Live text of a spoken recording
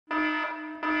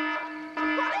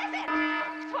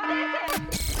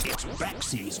to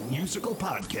Backseas Musical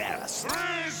Podcast.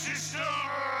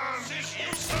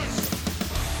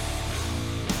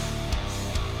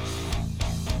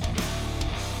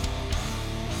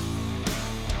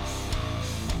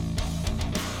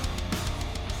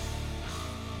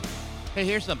 Hey,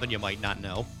 here's something you might not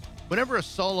know. Whenever a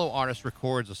solo artist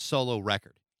records a solo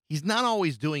record, he's not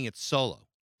always doing it solo.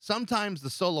 Sometimes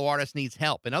the solo artist needs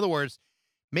help. In other words,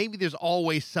 maybe there's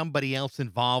always somebody else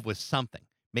involved with something.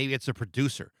 Maybe it's a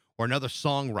producer or another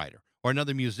songwriter or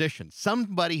another musician,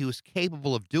 somebody who's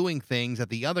capable of doing things that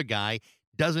the other guy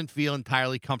doesn't feel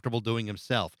entirely comfortable doing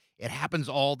himself. It happens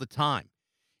all the time.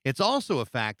 It's also a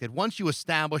fact that once you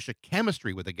establish a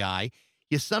chemistry with a guy,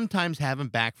 you sometimes have him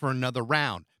back for another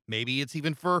round. Maybe it's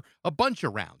even for a bunch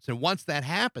of rounds. And once that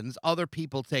happens, other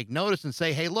people take notice and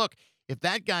say, hey, look, if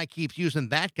that guy keeps using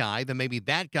that guy, then maybe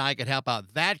that guy could help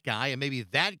out that guy, and maybe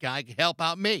that guy could help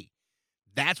out me.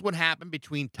 That's what happened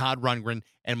between Todd Rundgren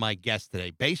and my guest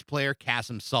today, bass player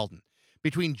Kasim Sultan.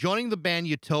 Between joining the band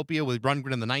Utopia with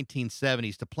Rundgren in the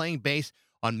 1970s to playing bass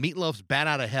on Meatloaf's Bat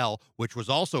Out of Hell, which was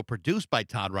also produced by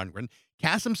Todd Rundgren,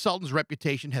 Kasim Sultan's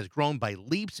reputation has grown by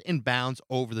leaps and bounds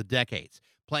over the decades,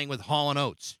 playing with Hall &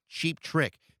 Oates, Cheap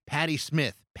Trick, Patti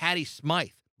Smith, Patti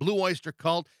Smythe, Blue Oyster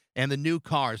Cult, and the New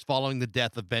Cars following the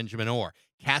death of Benjamin Orr.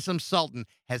 Kasim Sultan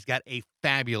has got a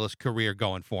fabulous career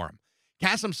going for him.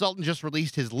 Kasim Sultan just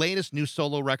released his latest new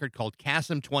solo record called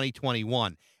Kasim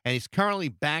 2021, and he's currently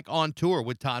back on tour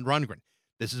with Todd Rundgren.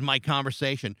 This is my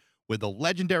conversation with the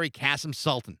legendary Kasim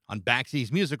Sultan on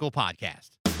Backseas Musical Podcast.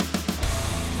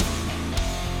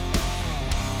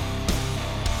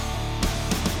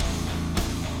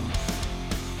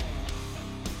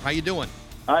 How you doing?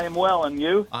 I am well, and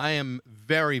you? I am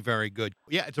very, very good.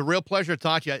 Yeah, it's a real pleasure to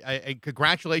talk to you. I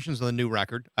congratulations on the new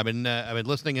record. I've been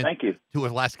listening Thank you. to it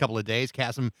the last couple of days.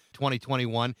 Kasim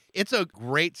 2021. It's a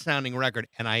great sounding record,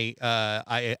 and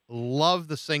I love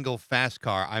the single Fast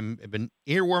Car. I've been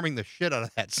earworming the shit out of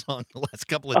that song the last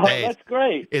couple of days. That's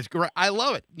great. It's great. I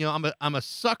love it. You know, I'm a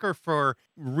sucker for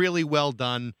really well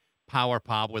done power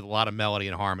pop with a lot of melody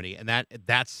and harmony, and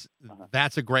that's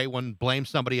a great one. Blame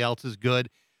Somebody Else is good.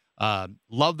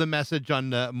 Love the message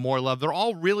on More Love. They're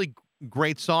all really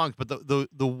great songs, but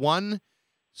the one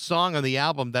song on the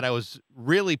album that I was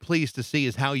really pleased to see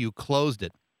is how you closed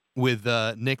it with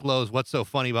Nick Lowe's What's So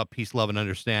Funny About Peace, Love, and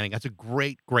Understanding. That's a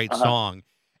great song,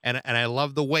 and I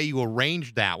love the way you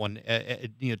arranged that one,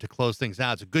 to close things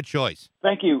out. It's a good choice.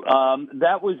 Thank you.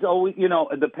 That was always,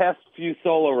 the past few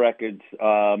solo records,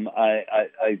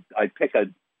 I pick a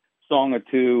song or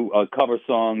two, a cover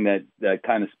song that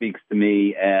kind of speaks to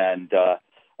me, and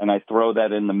I throw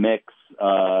that in the mix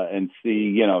and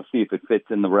see if it fits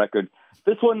in the record.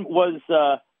 This one was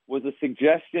a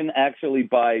suggestion actually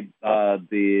by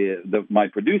my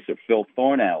producer Phil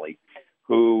Thornalley,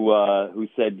 who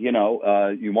said, you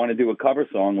want to do a cover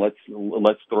song?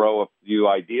 Let's throw a few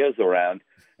ideas around,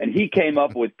 and he came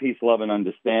up with Peace, Love, and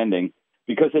Understanding,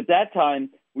 because at that time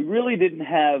we really didn't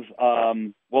have,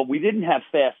 we didn't have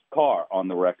Fast Car on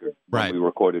the record when we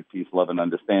recorded Peace, Love, and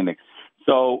Understanding.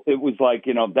 So it was like,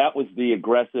 that was the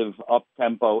aggressive,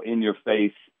 up-tempo,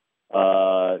 in-your-face,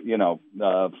 full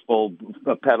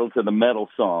pedal to the metal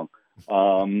song.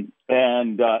 And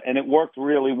it worked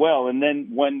really well. And then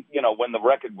when the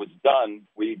record was done,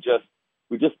 I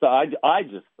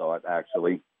just thought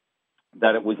actually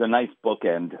that it was a nice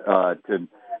bookend to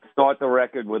start the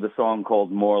record with a song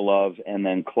called More Love, and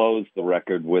then close the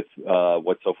record with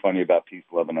What's So Funny About Peace,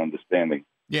 Love, and Understanding.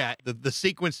 Yeah, the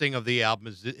sequencing of the album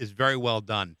is very well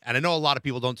done. And I know a lot of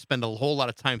people don't spend a whole lot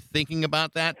of time thinking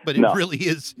about that, but it really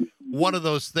is one of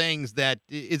those things that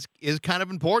is kind of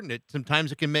important.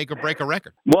 Sometimes it can make or break a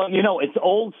record. Well, it's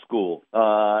old school.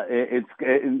 I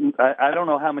don't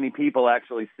know how many people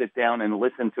actually sit down and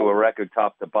listen to a record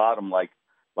top to bottom like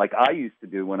I used to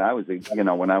do when I was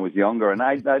younger, and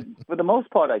I for the most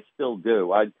part I still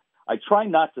do. I try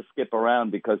not to skip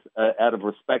around because out of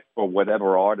respect for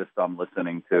whatever artist I'm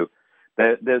listening to,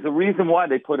 there's a reason why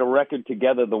they put a record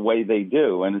together the way they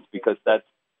do, and it's because that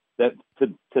to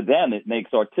them it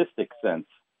makes artistic sense.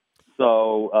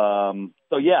 So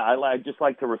I just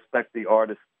like to respect the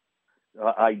artist's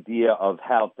idea of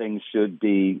how things should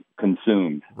be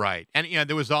consumed. Right, and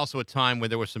there was also a time where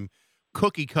there was some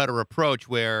cookie cutter approach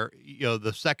where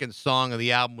the second song of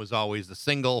the album was always the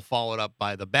single followed up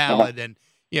by the ballad, and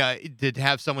to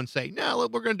have someone say, no,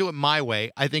 look, we're going to do it my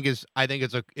way, I think it's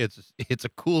a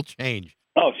cool change.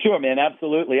 Oh, sure, man,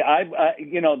 absolutely.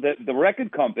 The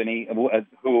record company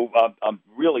who I'm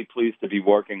really pleased to be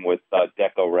working with,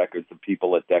 Decco Records. The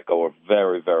people at Decco are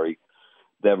very, very,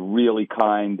 they're really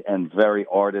kind and very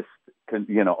artist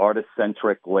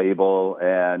artist-centric label,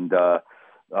 and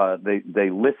they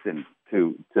listen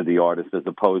to the artist as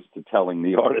opposed to telling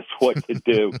the artist what to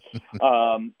do.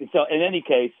 So in any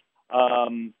case,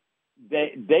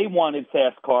 they wanted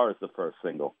Fast Car as the first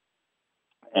single.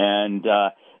 And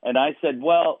I said,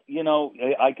 well,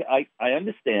 I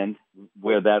understand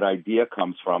where that idea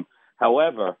comes from.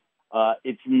 However,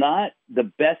 it's not the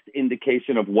best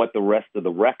indication of what the rest of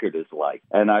the record is like.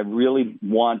 And I really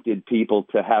wanted people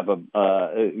to have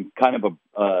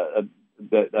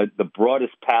the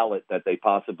broadest palette that they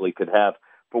possibly could have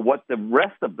for what the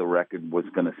rest of the record was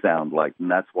going to sound like.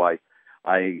 And that's why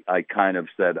I kind of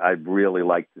said I'd really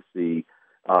like to see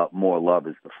More Love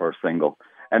as the first single.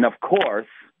 And of course,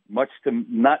 much to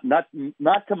not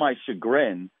to my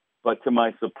chagrin, but to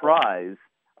my surprise,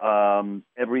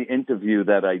 every interview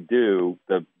that I do,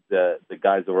 the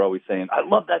guys are always saying, "I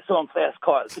love that song, Fast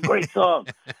Car. It's a great song.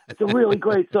 It's a really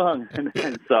great song."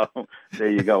 And so there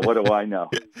you go. What do I know?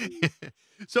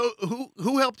 So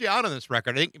who helped you out on this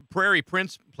record? I think Prairie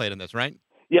Prince played on this, right?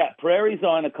 Yeah, Prairie's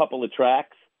on a couple of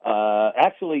tracks.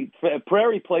 Actually,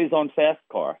 Prairie plays on Fast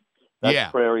Car.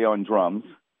 That's Prairie on drums.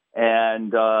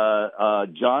 And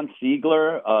John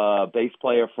Siegler, bass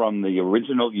player from the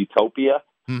original Utopia,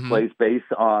 plays bass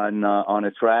on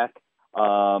a track.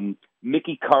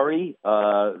 Mickey Curry,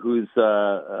 who's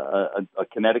a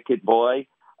Connecticut boy,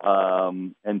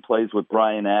 and plays with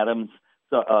Bryan Adams.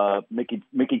 So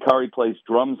Mickey Curry plays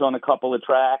drums on a couple of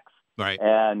tracks. Right.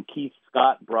 And Keith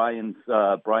Scott, Brian's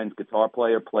guitar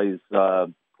player, plays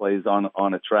on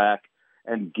a track.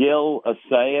 And Gil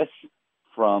Assayas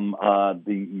from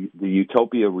the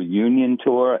Utopia reunion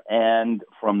tour and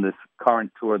from this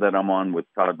current tour that I'm on with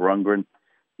Todd Rundgren,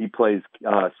 he plays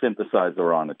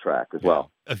synthesizer on a track as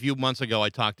well. A few months ago, I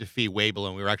talked to Fee Waybill,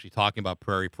 and we were actually talking about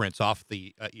Prairie Prince off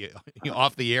the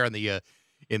off the air in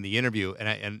the interview,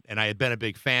 and I had been a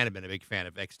big fan. I've been a big fan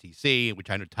of XTC, which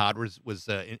I know Todd was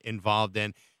involved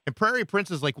in. And Prairie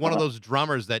Prince is like one of those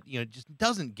drummers that just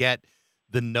doesn't get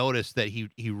the notice that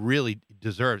he really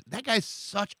deserves. That guy's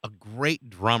such a great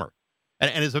drummer,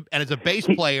 and as a bass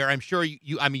player, I'm sure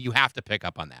you have to pick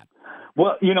up on that.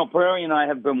 Well, Prairie and I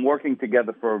have been working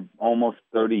together for almost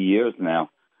 30 years now,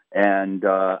 and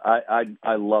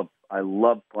I love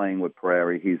playing with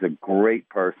Prairie. He's a great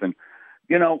person.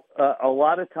 A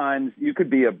lot of times you could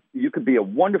be a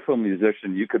wonderful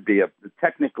musician. You could be a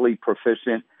technically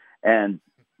proficient and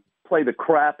play the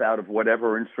crap out of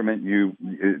whatever instrument you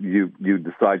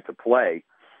decide to play.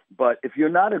 But if you're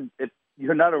not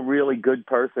a really good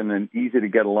person and easy to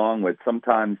get along with,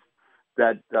 sometimes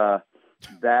that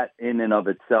in and of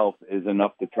itself is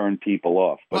enough to turn people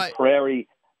off. But Prairie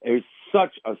is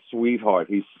such a sweetheart.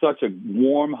 He's such a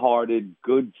warm-hearted,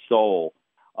 good soul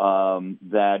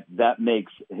that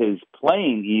makes his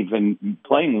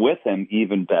playing with him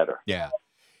even better. Yeah.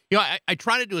 I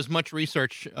try to do as much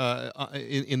research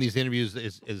in these interviews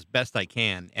as best I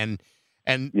can, and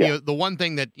the one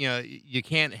thing that you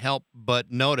can't help but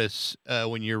notice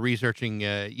when you're researching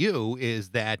you is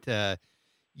that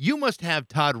you must have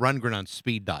Todd Rundgren on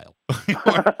speed dial,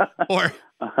 or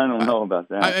I don't know about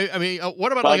that. I mean,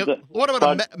 what about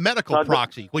a medical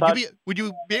proxy? Would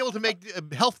you be able to make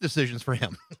health decisions for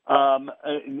him?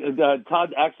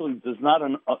 Todd actually does not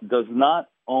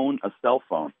own a cell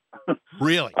phone.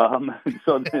 Really?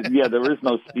 So there is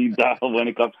no speed dial when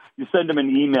it comes. You send him an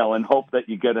email and hope that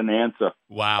you get an answer.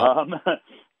 Wow.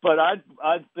 But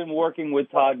I've been working with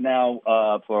Todd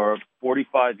now for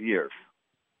 45 years.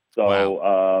 So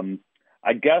wow.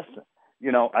 I guess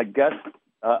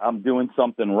I'm doing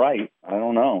something right. I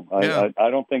don't know. I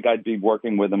don't think I'd be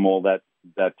working with him all that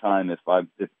time if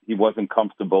he wasn't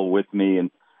comfortable with me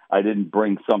and I didn't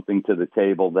bring something to the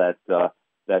table that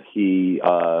he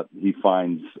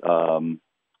finds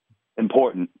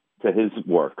important to his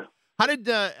work. How did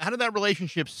that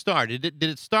relationship start? Did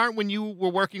it start when you were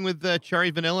working with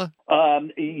Cherry Vanilla?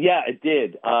 Yeah, it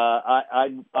did. I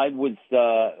was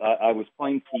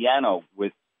playing piano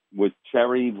with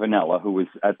Cherry Vanilla, who was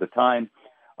at the time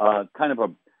kind of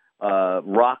a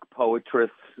rock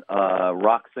poetess,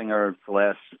 rock singer /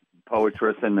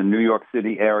 poetess in the New York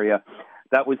City area.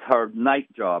 That was her night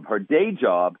job. Her day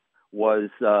job was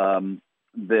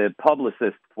the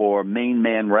publicist for Main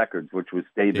Man Records, which was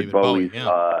David Bowie's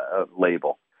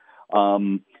label.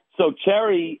 So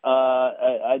Cherry,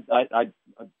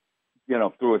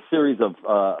 through a series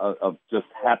of just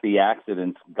happy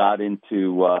accidents, got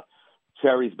into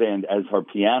Cherry's band as her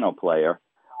piano player,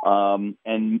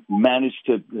 and managed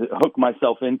to hook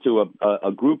myself into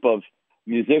a group of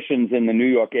musicians in the New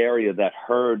York area that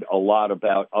heard a lot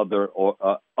about other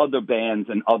bands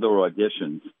and other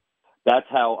auditions. that's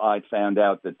how I found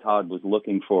out that Todd was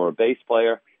looking for a bass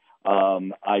player. I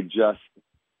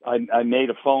made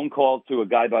a phone call to a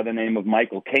guy by the name of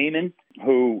Michael Kamen,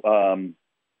 who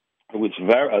was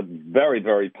a very,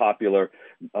 very popular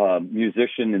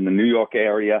musician in the New York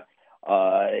area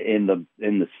in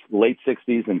the late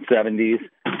 60s and 70s.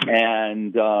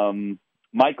 And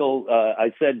Michael,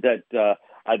 I said that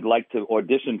I'd like to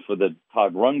audition for the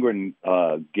Todd Rundgren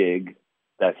gig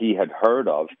that he had heard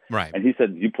of. Right. And he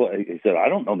said, "You play?" He said, "I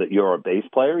don't know that you're a bass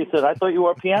player." He said, "I thought you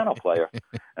were a piano player."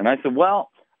 And I said, "Well,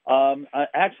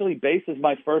 actually, bass is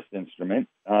my first instrument."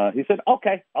 He said,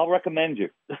 "Okay, I'll recommend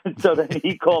you." So then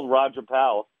he called Roger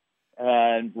Powell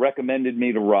and recommended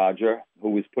me to Roger, who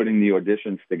was putting the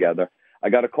auditions together. I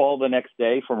got a call the next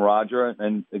day from Roger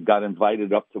and got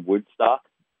invited up to Woodstock.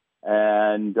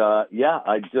 And I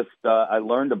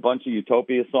learned a bunch of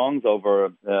Utopia songs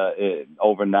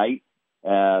overnight.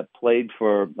 Played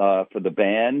for the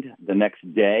band the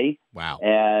next day. Wow.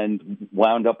 And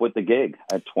wound up with the gig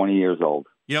at 20 years old.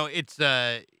 You know, it's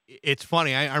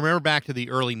funny. I remember back to the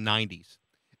early 90s,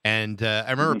 and I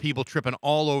remember people tripping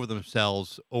all over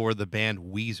themselves over the band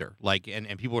Weezer.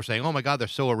 And people were saying, "Oh my God, they're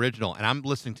so original." And I'm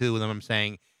listening to them, I'm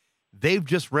saying, they've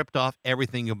just ripped off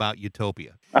everything about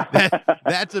Utopia.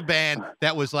 That's a band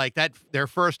that was like that. Their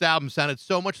first album sounded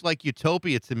so much like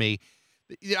Utopia to me.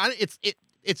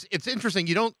 It's interesting.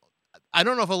 I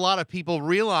don't know if a lot of people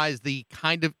realize the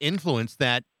kind of influence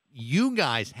that you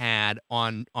guys had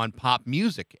on pop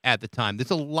music at the time.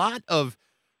 There's a lot of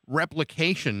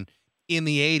replication in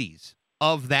the 80s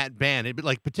of that band.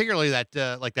 Particularly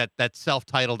that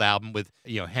self-titled album with,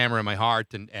 Hammer in My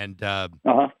Heart and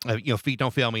Feet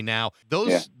Don't Fail Me Now.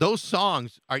 Those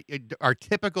songs are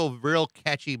typical, real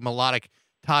catchy, melodic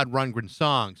Todd Rundgren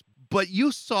songs. But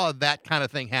you saw that kind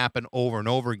of thing happen over and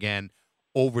over again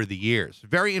over the years.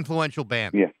 Very influential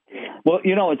band. Yeah. Well,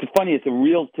 it's funny. It's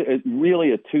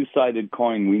really a two-sided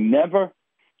coin. We never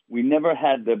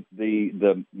had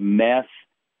the mass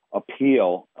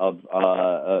appeal of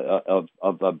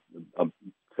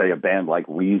say a band like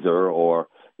Weezer or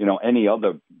any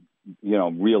other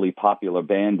really popular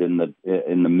band in the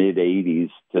mid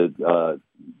 '80s to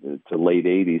late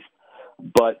 '80s.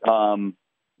 But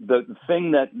the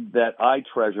thing that I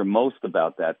treasure most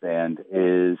about that band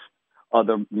is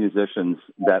other musicians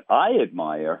that I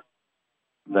admire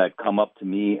that come up to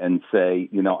me and say,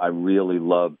 I really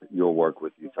love your work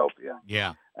with Utopia.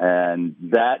 Yeah. And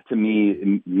that to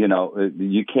me, you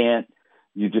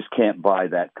just can't buy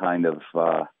that kind of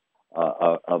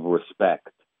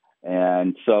respect.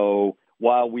 And so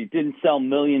while we didn't sell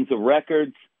millions of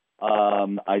records,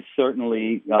 I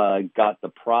certainly got the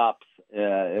props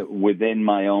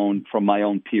from my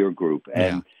own peer group.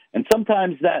 And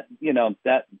sometimes that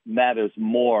matters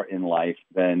more in life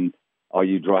than are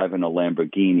you driving a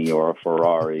Lamborghini or a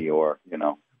Ferrari or,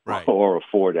 right, or a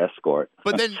Ford Escort.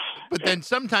 But then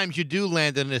sometimes you do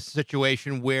land in a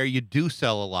situation where you do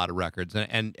sell a lot of records.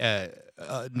 And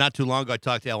not too long ago, I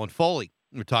talked to Ellen Foley.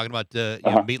 We were talking about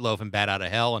Meatloaf and Bat Out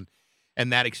of Hell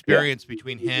and that experience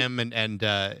between him and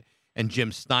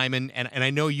Jim Steinman. And I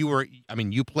know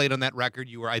you played on that record.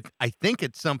 You were, I think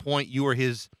at some point you were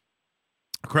his,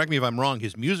 correct me if I'm wrong,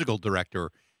 his musical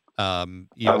director. I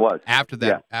was. After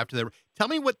that. Tell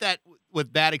me what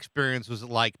that experience was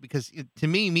like, because to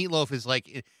me, Meatloaf is like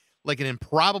an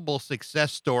improbable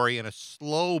success story and a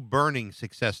slow burning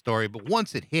success story. But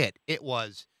once it hit, it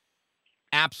was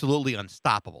absolutely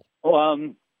unstoppable.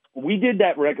 We did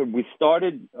that record. We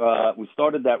started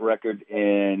that record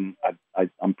in,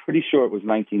 I'm pretty sure it was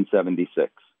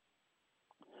 1976.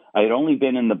 I had only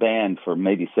been in the band for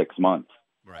maybe 6 months.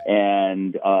 Right.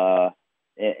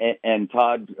 And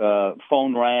Todd,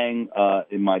 phone rang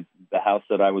in the house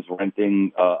that I was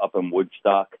renting up in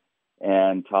Woodstock,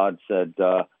 and Todd said,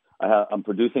 "I'm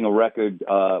producing a record.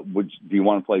 Do you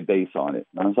want to play bass on it?"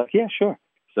 And I was like, "Yeah, sure."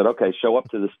 He said, "Okay, show up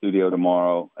to the studio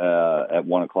tomorrow at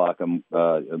 1:00, and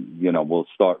we'll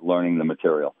start learning the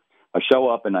material." I show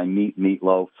up and I meet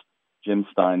Meatloaf, Jim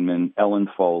Steinman, Ellen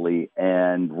Foley,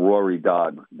 and Rory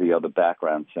Dodd, the other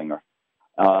background singer.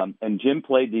 And Jim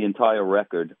played the entire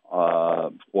record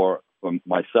for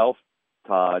myself,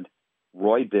 Todd,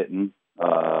 Roy Bittan,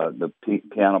 the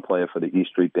piano player for the E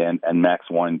Street Band, and Max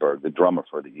Weinberg, the drummer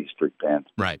for the E Street Band.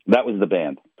 Right. That was the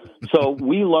band. So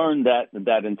we learned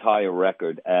that entire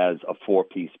record as a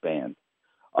 4-piece band.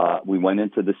 We went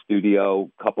into the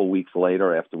studio a couple weeks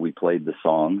later after we played the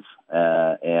songs,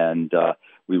 and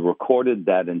we recorded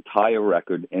that entire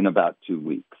record in about 2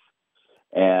 weeks.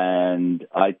 And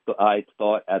I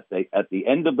thought at the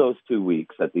end of those 2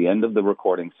 weeks, at the end of the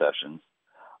recording sessions,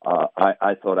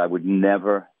 I thought I would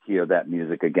never hear that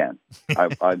music again.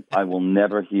 I will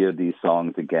never hear these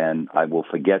songs again. I will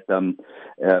forget them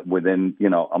within,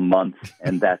 a month,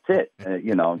 and that's it.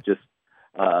 Just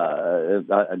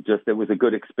it was a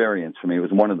good experience for me. It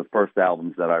was one of the first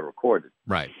albums that I recorded.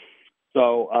 Right.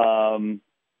 So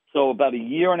about a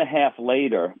year and a half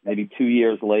later, maybe 2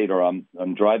 years later, I'm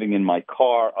driving in my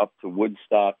car up to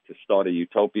Woodstock to start a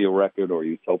Utopia record or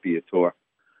Utopia tour.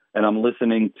 And I'm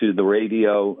listening to the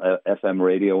radio, FM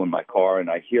radio in my car, and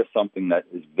I hear something that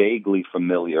is vaguely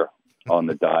familiar on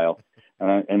the dial.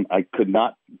 And I could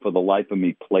not, for the life of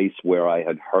me, place where I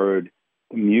had heard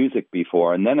the music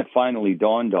before. And then it finally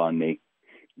dawned on me.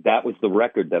 That was the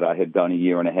record that I had done a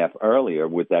year and a half earlier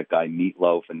with that guy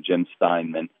Meatloaf and Jim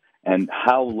Steinman. And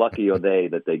how lucky are they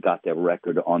that they got their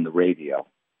record on the radio?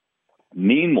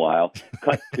 Meanwhile,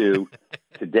 cut to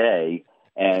today,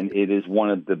 and it is one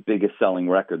of the biggest selling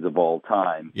records of all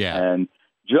time. Yeah. And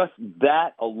just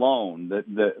that alone,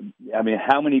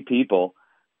 how many people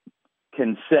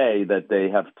can say that they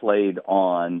have played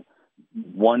on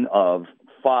one of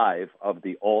 5 of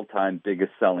the all-time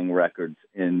biggest selling records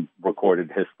in recorded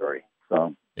history?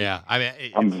 So yeah,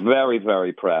 I'm very,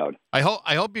 very proud. I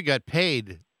hope you got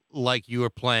paid like you were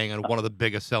playing on one of the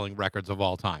biggest selling records of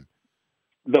all time.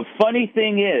 The funny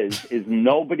thing is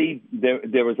nobody,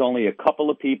 there was only a couple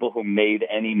of people who made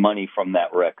any money from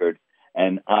that record,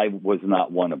 and I was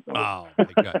not one of them. Oh,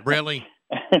 my God. Really?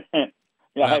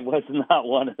 Yeah, I was not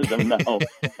one of them, no,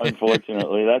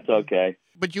 unfortunately. That's okay.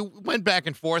 But you went back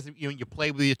and forth. You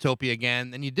played with Utopia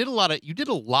again, and you did a lot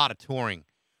of touring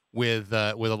with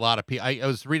a lot of people. I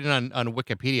was reading on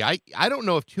Wikipedia. I don't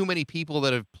know of too many people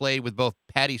that have played with both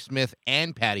Patti Smith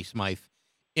and Patti Smythe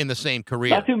in the same career.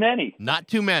 Not too many. Not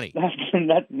too many.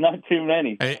 Not too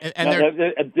many.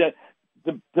 And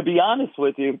to be honest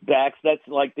with you, Dax, that's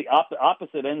like the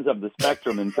opposite ends of the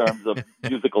spectrum in terms of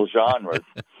musical genres.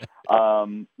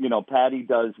 Patti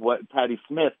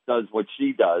Smith does what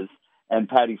she does, and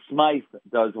Patti Smythe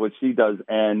does what she does,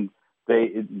 and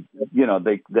they're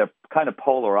kind of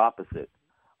polar opposite.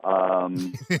 That's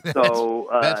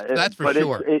for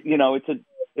sure.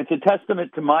 It's a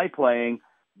testament to my playing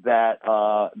that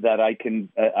I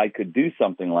could do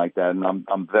something like that, and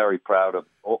I'm very proud of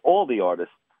all the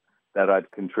artists that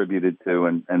I've contributed to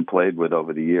and played with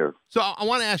over the years. So I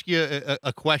want to ask you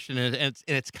a question, and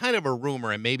it's kind of a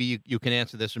rumor, and maybe you can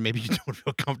answer this, or maybe you don't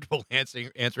feel comfortable answering.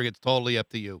 It's totally up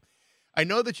to you. I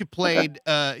know that you played,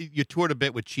 you toured a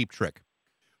bit with Cheap Trick.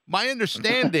 My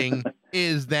understanding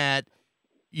is that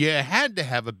you had to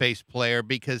have a bass player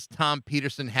because Tom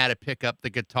Peterson had to pick up the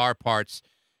guitar parts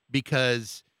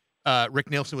because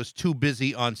Rick Nielsen was too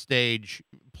busy on stage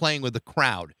playing with the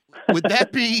crowd. Would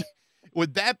that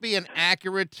be an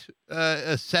accurate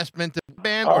assessment of the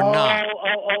band or not?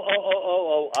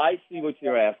 Oh, I see what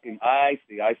you're asking. I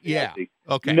see. Yeah. I see.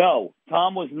 Okay. No,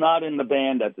 Tom was not in the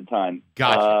band at the time.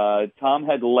 Gotcha. Tom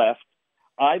had left.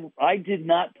 I did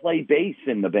not play bass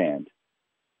in the band.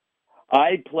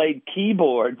 I played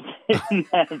keyboards in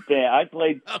that band. I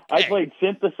played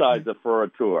synthesizer for a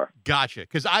tour. Gotcha.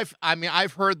 Because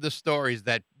I've heard the stories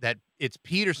that it's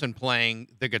Peterson playing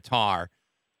the guitar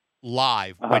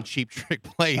live when Cheap Trick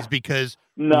plays because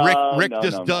Rick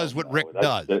does what Rick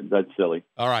does. That's silly.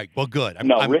 All right. Well, good.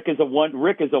 Rick is a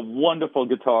wonderful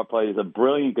guitar player. He's a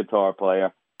brilliant guitar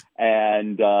player,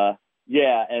 and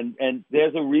and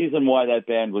there's a reason why that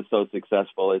band was so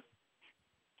successful. It's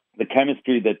the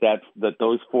chemistry that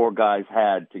those 4 guys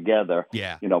had together.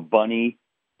 Yeah. Bunny,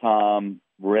 Tom,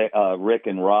 Rick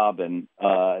and Robin.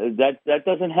 That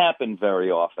doesn't happen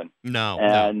very often. No.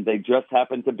 And they just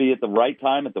happened to be at the right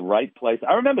time at the right place.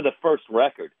 I remember the first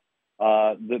record.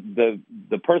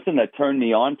 The person that turned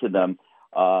me on to them,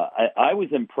 I was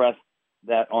impressed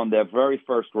that on their very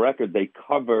first record they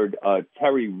covered a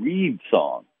Terry Reid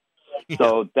song. Yeah.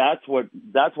 So that's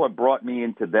what brought me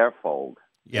into their fold.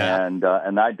 Yeah. And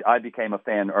I became a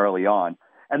fan early on.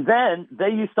 And then they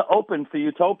used to open for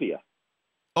Utopia.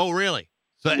 Oh, really?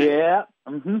 So, yeah.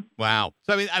 Mm-hmm. Wow.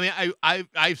 So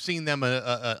I've seen them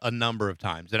a number of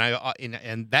times, and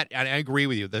I agree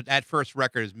with you that first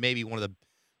record is maybe one of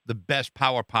the best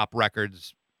power pop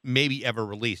records maybe ever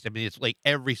released. I mean, it's like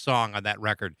every song on that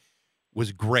record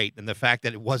was great, and the fact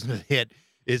that it wasn't a hit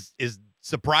is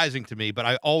surprising to me. But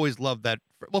I always loved that.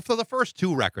 Well, for the first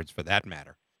 2 records, for that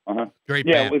matter. Great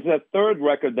band. It was the third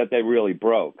record that they really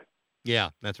broke. Yeah,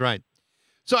 that's right.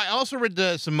 So I also read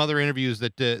some other interviews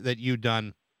that you've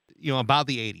done, about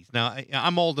the 80s. Now,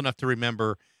 I'm old enough to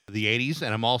remember the 80s,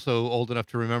 and I'm also old enough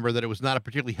to remember that it was not a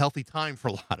particularly healthy time for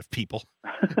a lot of people.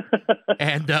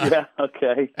 And yeah,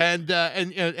 okay.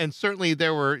 And certainly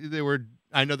there were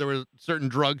I know there were certain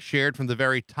drugs shared from the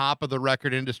very top of the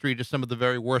record industry to some of the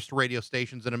very worst radio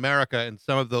stations in America, and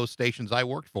some of those stations I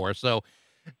worked for. So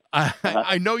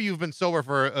I know you've been sober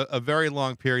for a very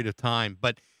long period of time,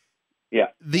 but Yeah.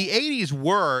 the 80s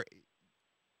were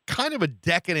kind of a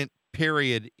decadent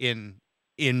period in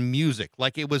music.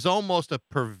 Like, it was almost a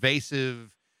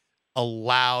pervasive,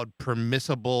 allowed,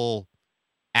 permissible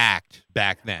act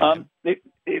back then.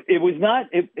 It was not.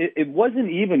 It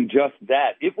wasn't even just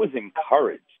that. It was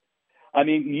encouraged. I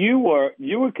mean, you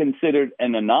were considered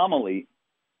an anomaly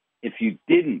if you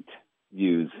didn't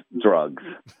use drugs,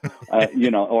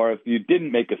 or if you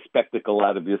didn't make a spectacle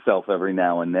out of yourself every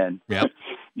now and then. Yep.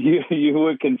 You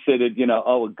were considered,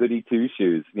 a goody two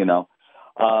shoes, and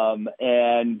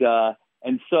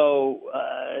so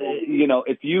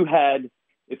if you had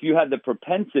the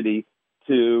propensity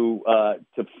to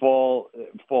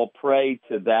fall prey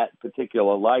to that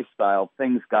particular lifestyle,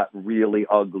 things got really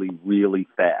ugly really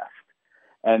fast.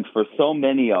 And for so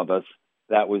many of us,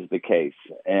 that was the case.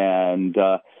 And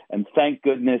thank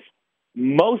goodness,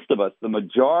 most of us, the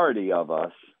majority of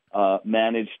us,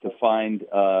 managed to find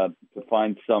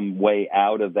some way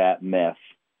out of that mess.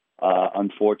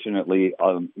 Unfortunately,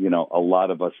 a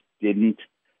lot of us didn't.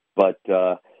 But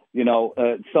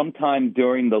sometime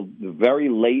during the very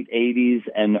late 80s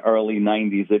and early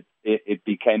 90s, it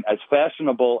became as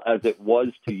fashionable as it was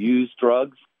to use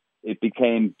drugs. It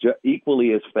became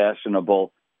equally as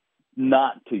fashionable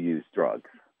not to use drugs.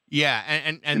 Yeah,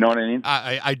 and you know what I mean?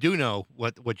 I do know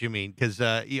what you mean, because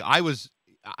I was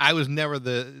never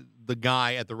the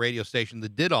guy at the radio station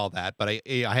that did all that, but I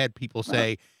had people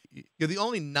say, "You're the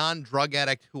only non-drug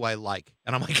addict who I like,"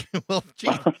 and I'm like, "Well, gee,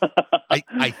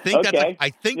 I think Okay.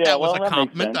 that was a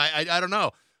compliment. I don't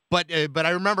know, but I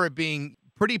remember it being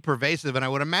pretty pervasive, and I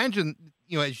would imagine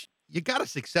as you got a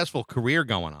successful career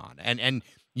going on, and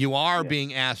you are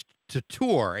being asked to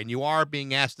tour, and you are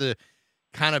being asked to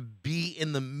kind of be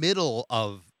in the middle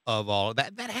of all of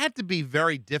that. That had to be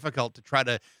very difficult to try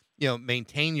to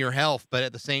maintain your health, but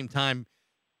at the same time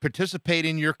participate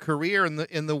in your career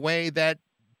in the way that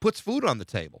puts food on the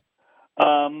table.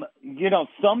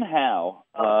 Somehow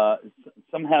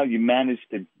you managed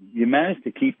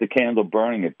to keep the candle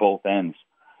burning at both ends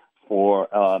for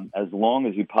as long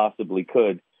as you possibly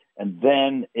could, and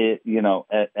then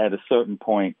at a certain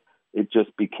point it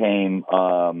just became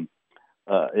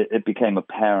it became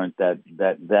apparent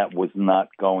that was not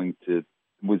going to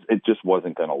it just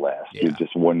wasn't going to last. Yeah. You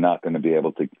just were not going to be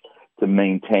able to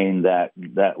maintain that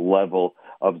level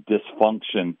of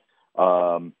dysfunction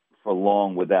for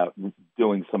long without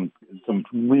doing some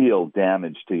real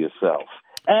damage to yourself,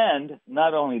 and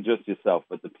not only just yourself,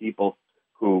 but the people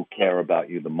who care about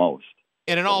you the most.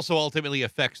 And it also ultimately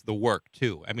affects the work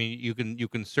too. I mean, you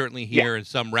can certainly hear in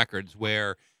some records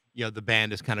where the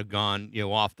band has kind of gone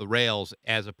off the rails,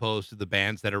 as opposed to the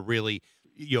bands that are really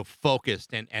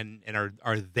focused and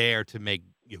are there to make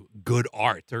good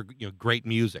art or great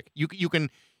music. You could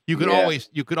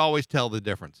always tell the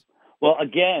difference. Well,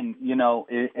 again,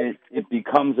 it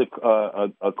becomes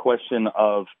a question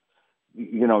of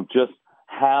just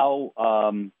how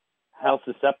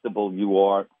susceptible you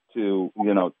are to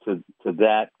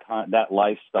that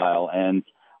lifestyle. And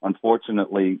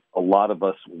unfortunately, a lot of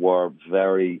us were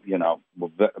very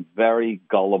very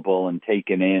gullible and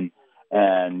taken in,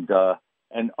 and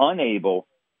unable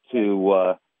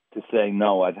to say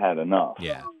no, I've had enough.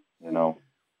 Yeah.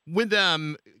 With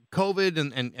COVID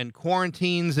and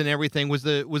quarantines and everything, was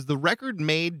the record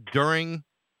made during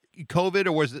COVID,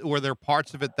 or were there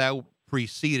parts of it that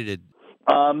preceded it?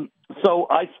 So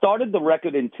I started the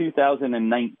record in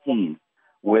 2019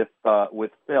 with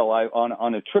Phil.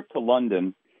 On a trip to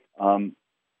London.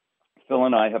 Phil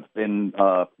and I have been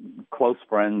close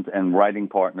friends and writing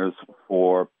partners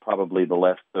for probably the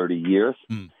last 30 years.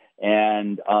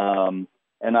 And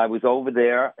I was over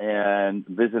there and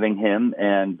visiting him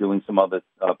and doing some other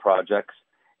projects.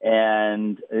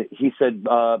 And he said,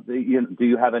 "Do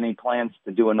you have any plans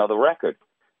to do another record?"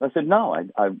 I said, "No,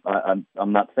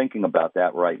 I'm not thinking about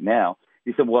that right now."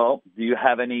 He said, "Well, do you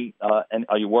have any? And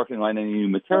are you working on any new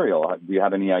material? Do you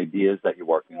have any ideas that you're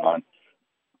working on?"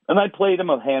 And I played him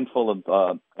a handful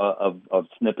of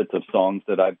snippets of songs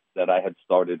that I had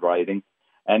started writing,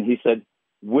 and he said,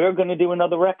 "We're going to do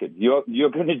another record.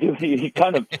 You're going to do." He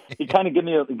kind of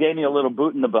gave me a little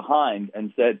boot in the behind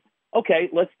and said, "Okay,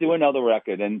 let's do another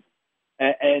record." And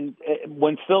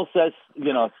when Phil says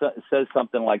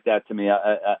something like that to me,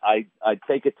 I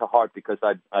take it to heart, because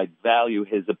I value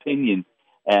his opinion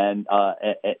and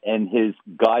his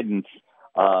guidance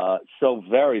so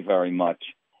very, very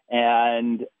much.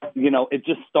 And it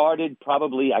just started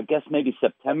probably, I guess, maybe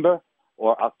September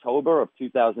or October of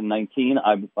 2019,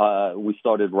 we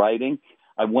started writing.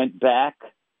 I went back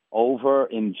over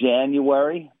in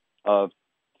January of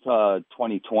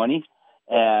 2020,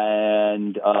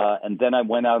 and then I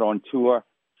went out on tour.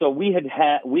 So we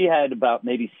had about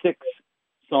maybe 6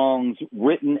 songs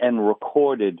written and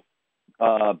recorded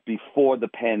before the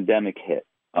pandemic hit,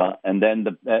 and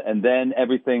then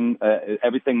everything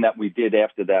that we did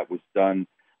after that was done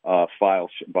by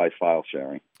file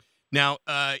sharing. Now,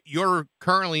 you're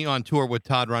currently on tour with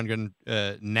Todd Rundgren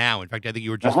now. In fact, I think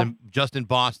you were just in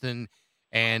Boston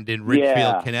and in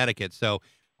Ridgefield, Connecticut. So,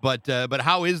 but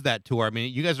how is that tour? I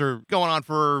mean, you guys are going on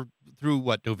through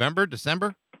what, November,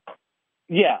 December?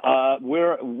 Yeah, we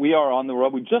are on the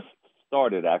road. We just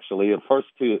started actually. The first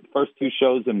two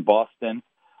shows in Boston,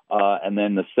 and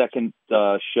then the second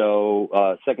two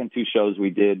shows we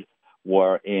did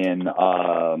were in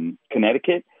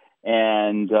Connecticut,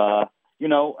 and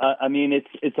I mean,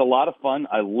 it's a lot of fun.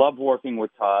 I love working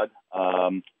with Todd.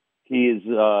 He's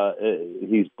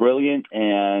brilliant,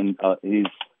 and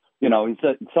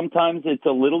sometimes it's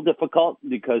a little difficult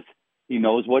because he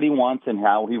knows what he wants and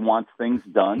how he wants things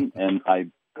done, and I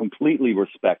completely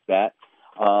respect that.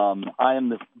 I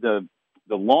am the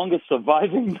longest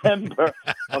surviving member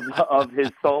of his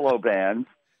solo band,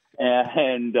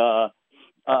 and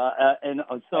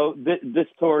so this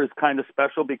tour is kind of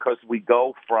special because we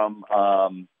go from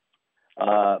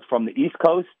the East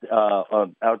Coast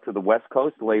out to the West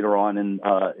Coast later on in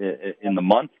the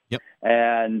month. Yep.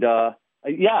 And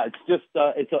it's just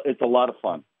it's a lot of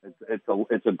fun.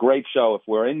 It's a great show. If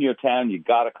we're in your town, you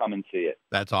got to come and see it.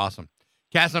 That's awesome.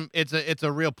 Chasm, it's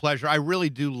a real pleasure. I really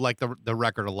do like the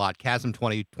record a lot. Chasm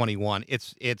 2021.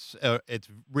 It's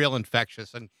real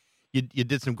infectious, and you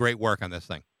did some great work on this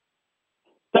thing.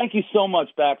 Thank you so much,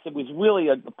 Bax. It was really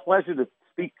a pleasure to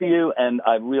speak to you, and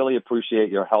I really appreciate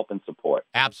your help and support.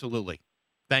 Absolutely.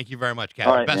 Thank you very much,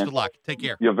 Chasm. All right, Best man. of luck. Take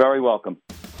care. You're very welcome.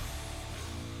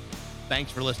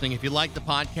 Thanks for listening. If you like the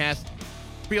podcast,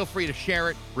 feel free to share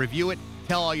it, review it,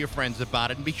 tell all your friends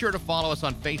about it, and be sure to follow us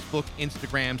on Facebook,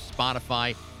 Instagram,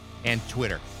 Spotify, and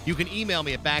Twitter. You can email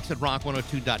me at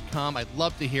bax@rock102.com. I'd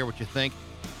love to hear what you think.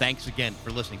 Thanks again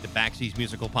for listening to Baxy's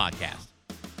Musical Podcast.